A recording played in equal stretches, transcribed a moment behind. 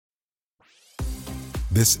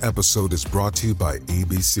This episode is brought to you by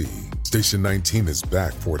ABC. Station 19 is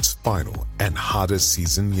back for its final and hottest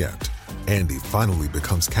season yet. Andy finally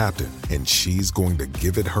becomes captain, and she's going to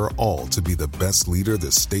give it her all to be the best leader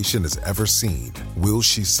the station has ever seen. Will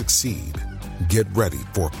she succeed? Get ready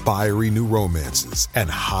for fiery new romances and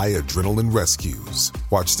high adrenaline rescues.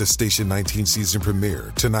 Watch the Station 19 season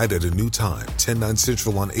premiere tonight at a new time, 10/9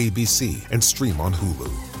 Central on ABC, and stream on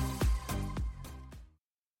Hulu.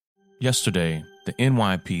 Yesterday, the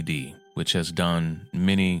NYPD, which has done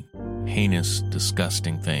many heinous,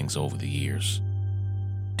 disgusting things over the years,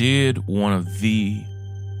 did one of the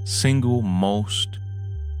single most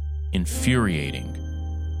infuriating,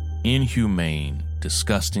 inhumane,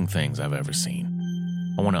 disgusting things I've ever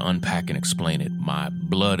seen. I want to unpack and explain it. My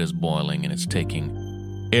blood is boiling, and it's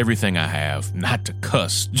taking everything I have not to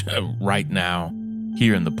cuss right now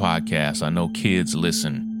here in the podcast. I know kids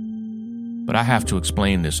listen. But I have to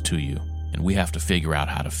explain this to you, and we have to figure out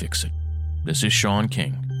how to fix it. This is Sean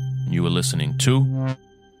King, and you are listening to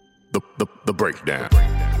The Breakdown.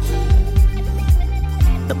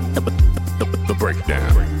 The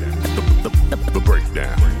Breakdown. The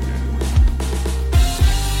Breakdown.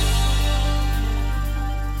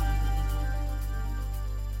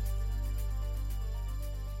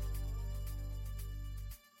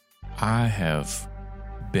 I have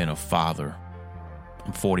been a father.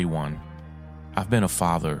 I'm 41. I've been a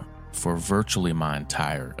father for virtually my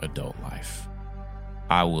entire adult life.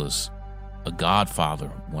 I was a godfather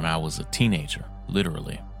when I was a teenager,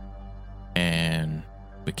 literally, and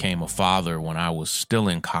became a father when I was still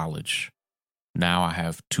in college. Now I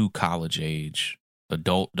have 2 college-age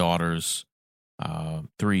adult daughters,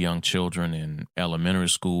 3 young children in elementary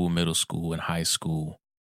school, middle school, and high school.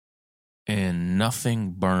 And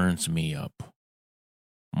nothing burns me up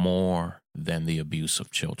more than the abuse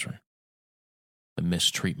of children, the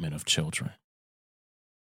mistreatment of children.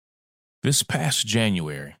 This past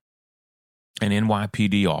January, an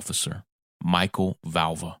NYPD officer, Michael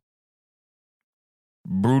Valva,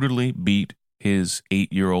 brutally beat his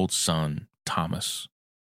 8-year-old son, Thomas,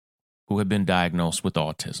 who had been diagnosed with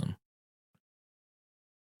autism.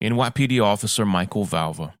 NYPD officer Michael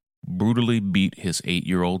Valva brutally beat his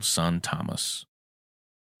 8-year-old son, Thomas,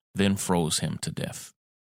 then froze him to death.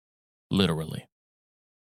 Literally.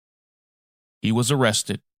 He was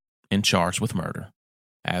arrested and charged with murder,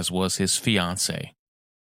 as was his fiancée.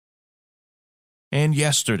 And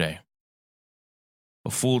yesterday,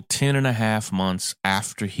 a full 10.5 months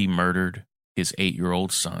after he murdered his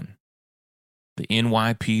 8-year-old son, the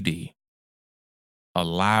NYPD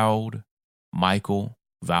allowed Michael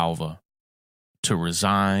Valva to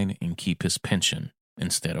resign and keep his pension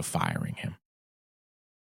instead of firing him.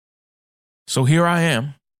 So here I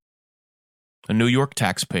am, a New York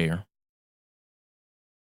taxpayer,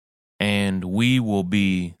 and we will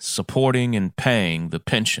be supporting and paying the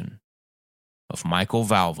pension of Michael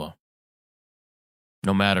Valva,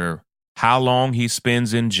 no matter how long he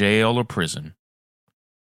spends in jail or prison,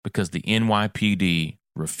 because the NYPD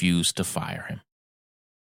refused to fire him.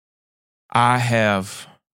 I have,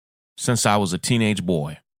 since I was a teenage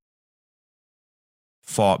boy,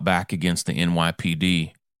 fought back against the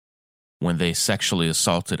NYPD when they sexually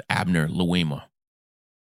assaulted Abner Louima.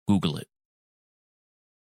 Google it.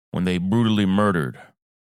 When they brutally murdered,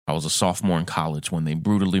 I was a sophomore in college, when they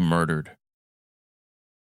brutally murdered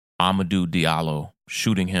Amadou Diallo,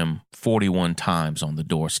 shooting him 41 times on the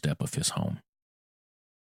doorstep of his home.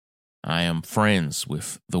 I am friends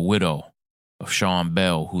with the widow of Sean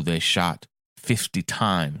Bell, who they shot 50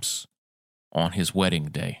 times on his wedding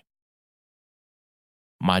day.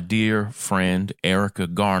 My dear friend Erica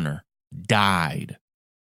Garner died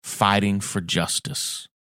fighting for justice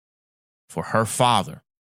for her father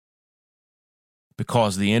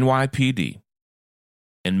because the NYPD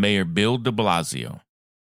and Mayor Bill de Blasio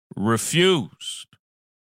refused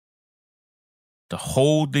to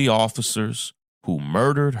hold the officers who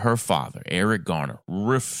murdered her father, Eric Garner,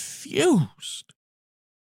 refused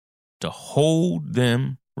to hold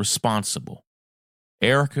them responsible.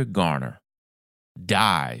 Erica Garner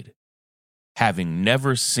died having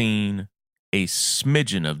never seen a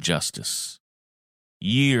smidgen of justice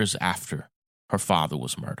years after her father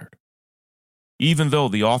was murdered. Even though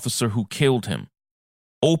the officer who killed him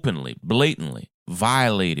openly, blatantly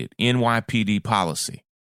violated NYPD policy,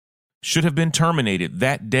 should have been terminated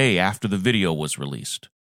that day after the video was released.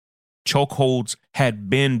 Chokeholds had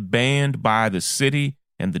been banned by the city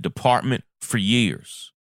and the department for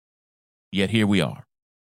years. Yet here we are.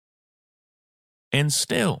 And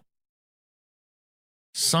still,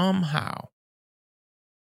 somehow,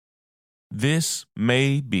 this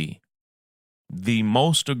may be the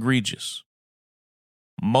most egregious,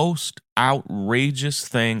 most outrageous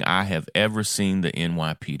thing I have ever seen the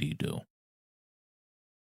NYPD do.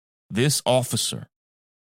 This officer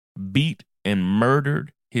beat and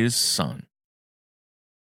murdered his son,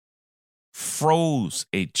 froze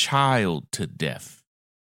a child to death.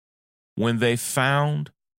 When they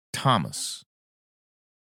found Thomas,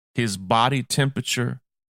 his body temperature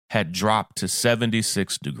had dropped to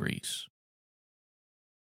 76 degrees.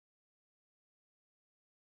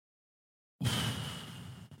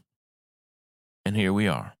 And here we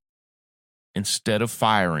are. Instead of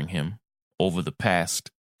firing him over the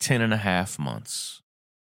past 10 and a half months,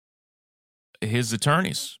 his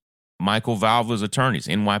attorneys, Michael Valva's attorneys,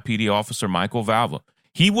 NYPD officer Michael Valva,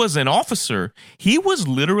 he was an officer. He was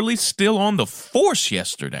literally still on the force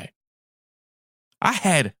yesterday. I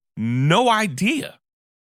had no idea.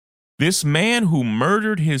 This man who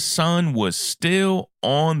murdered his son was still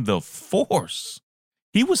on the force.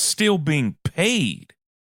 He was still being paid.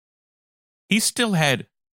 He still had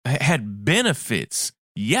benefits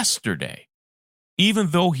yesterday, even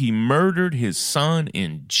though he murdered his son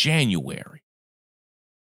in January.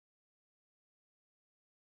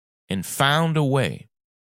 And found a way,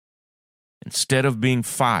 instead of being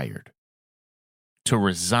fired, to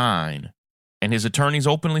resign. And his attorneys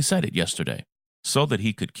openly said it yesterday, so that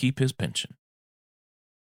he could keep his pension.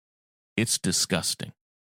 It's disgusting.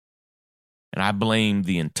 And I blame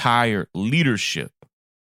the entire leadership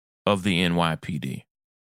of the NYPD,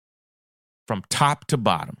 from top to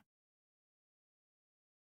bottom.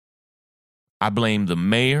 I blame the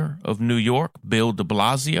mayor of New York, Bill de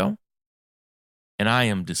Blasio, and I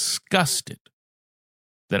am disgusted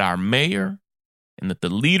that our mayor and that the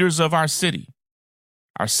leaders of our city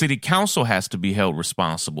council has to be held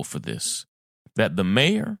responsible for this, that the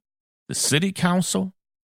mayor, the city council,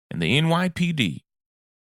 and the NYPD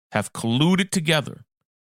have colluded together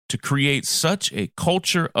to create such a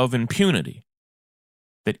culture of impunity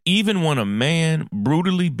that even when a man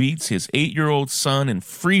brutally beats his 8-year-old son and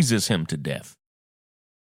freezes him to death,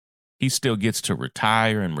 he still gets to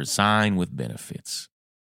retire and resign with benefits.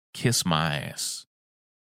 Kiss my ass.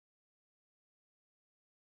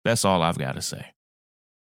 That's all I've got to say.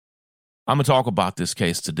 I'm going to talk about this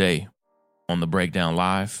case today on the Breakdown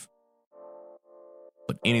Live,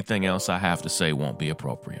 but anything else I have to say won't be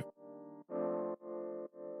appropriate.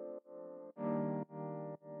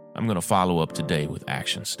 I'm going to follow up today with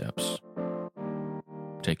action steps.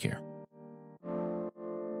 Take care.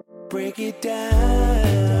 Break it down.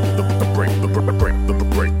 The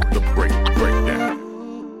breakdown.